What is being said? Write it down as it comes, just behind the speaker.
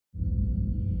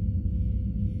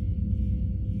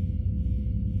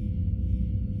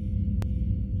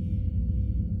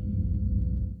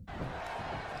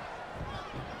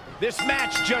This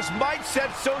match just might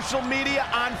set social media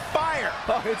on fire.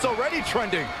 Oh, it's already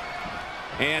trending.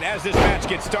 And as this match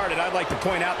gets started, I'd like to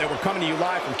point out that we're coming to you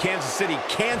live from Kansas City,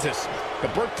 Kansas, the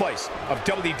birthplace of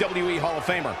WWE Hall of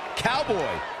Famer Cowboy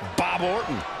Bob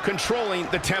Orton, controlling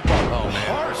the tempo. Oh, man.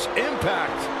 Harsh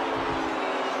impact.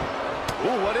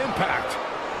 Ooh, what impact.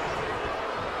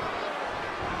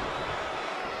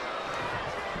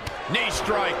 Knee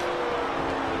strike.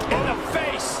 In the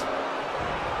face.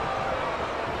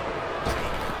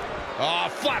 Oh,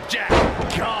 flapjack.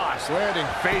 Gosh, landing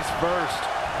face first.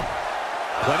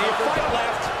 Plenty of fight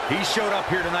left. He showed up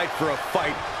here tonight for a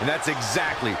fight, and that's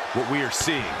exactly what we are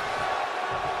seeing.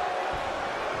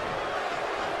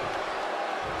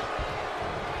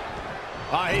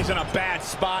 He's in a bad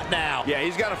spot now. Yeah,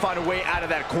 he's got to find a way out of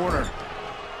that corner.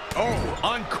 Oh,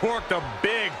 uncorked a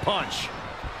big punch.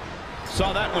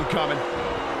 Saw that one coming.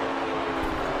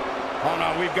 Oh,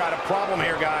 no, we've got a problem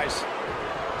here, guys.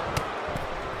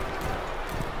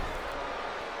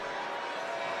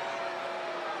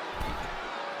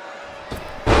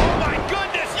 Oh, my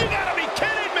goodness, you gotta be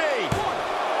kidding me!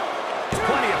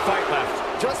 Plenty of fight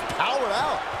left. Just powered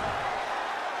out.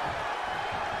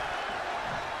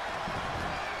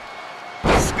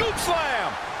 Scoop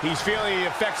slam! He's feeling the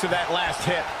effects of that last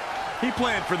hit. He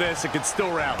planned for this and can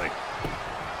still rally.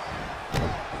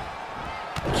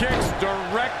 Kicks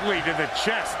directly to the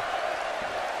chest.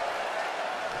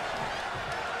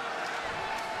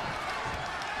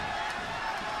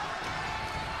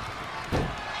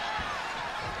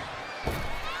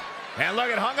 And look,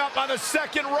 it hung up on the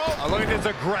second rope. Oh, look at his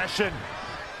aggression.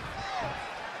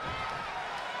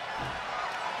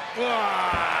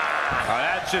 Oh,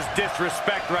 that's just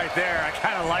disrespect right there. I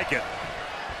kind of like it.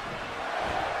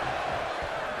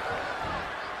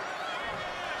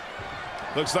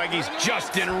 Looks like he's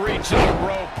just in reach of the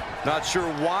rope. Not sure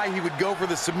why he would go for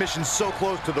the submission so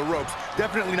close to the ropes.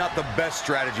 Definitely not the best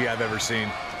strategy I've ever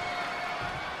seen.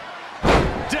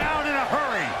 Down in a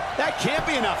hurry. That can't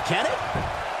be enough, can it?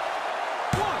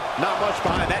 Not much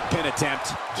behind that pin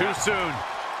attempt. Too soon.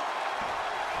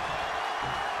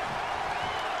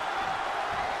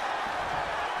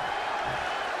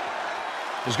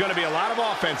 There's going to be a lot of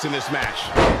offense in this match.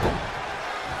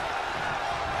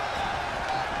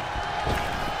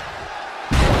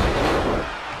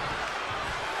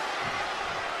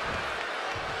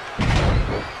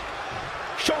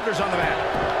 Shoulders on the mat.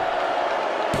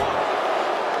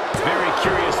 Very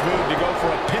curious move to go for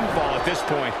a pinfall at this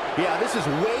point. Yeah, this is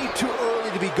way too early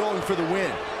to be going for the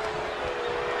win.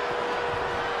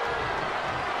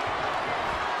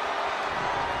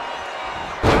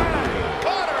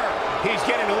 He's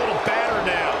getting a little battered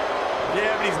now.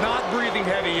 Yeah, but he's not breathing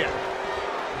heavy yet.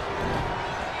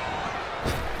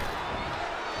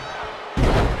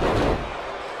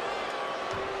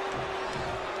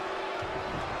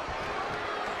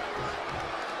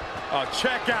 Oh,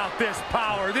 check out this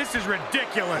power. This is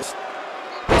ridiculous.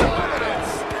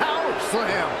 Dominance! Power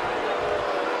slam!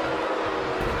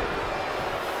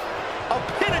 A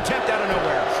pin attempt out of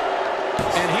nowhere.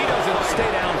 And he doesn't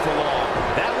stay down for long.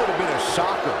 That would have been a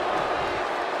shocker.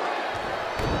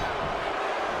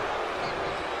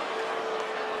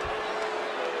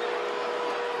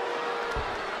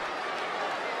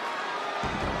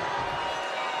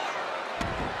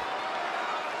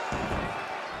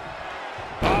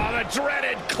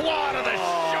 Dreaded claw to the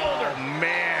shoulder.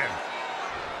 Man.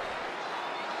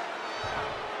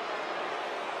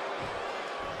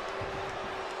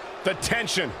 The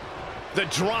tension, the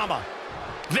drama.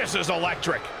 This is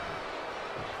electric.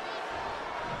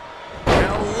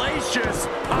 Hellacious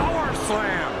power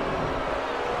slam.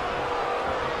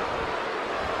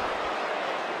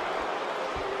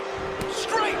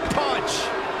 Straight punch.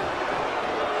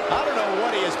 I don't know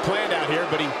what he has planned out here,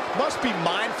 but he must be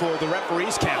mindful of the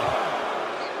referee's count.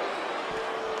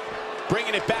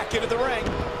 Bringing it back into the ring.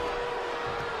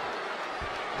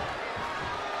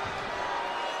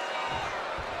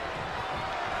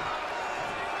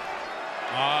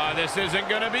 This isn't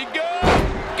going to be good.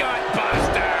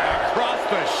 Gutbuster. Across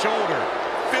the shoulder.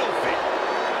 Filthy.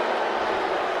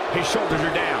 His shoulders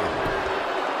are down.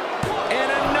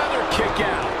 And another kick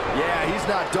out. Yeah, he's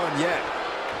not done yet.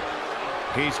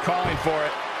 He's calling for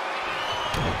it.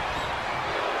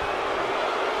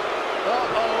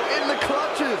 Uh-oh, in the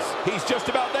clutches. He's just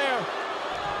about there.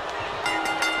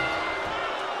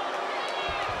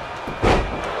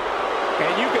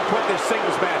 And you can put this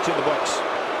singles match in the books.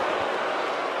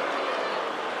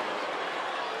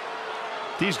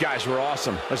 These guys were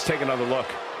awesome. Let's take another look.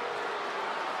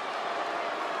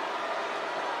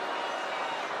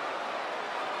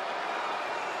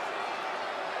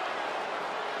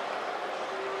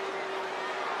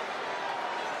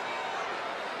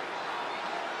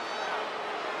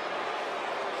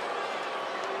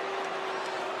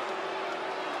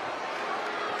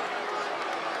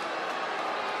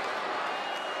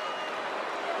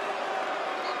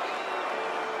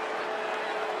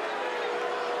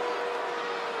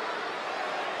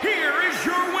 is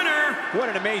your winner. What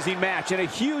an amazing match and a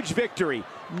huge victory.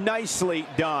 Nicely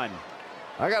done.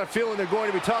 I got a feeling they're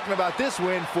going to be talking about this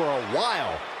win for a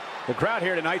while. The crowd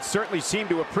here tonight certainly seemed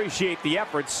to appreciate the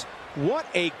efforts. What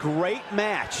a great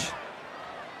match.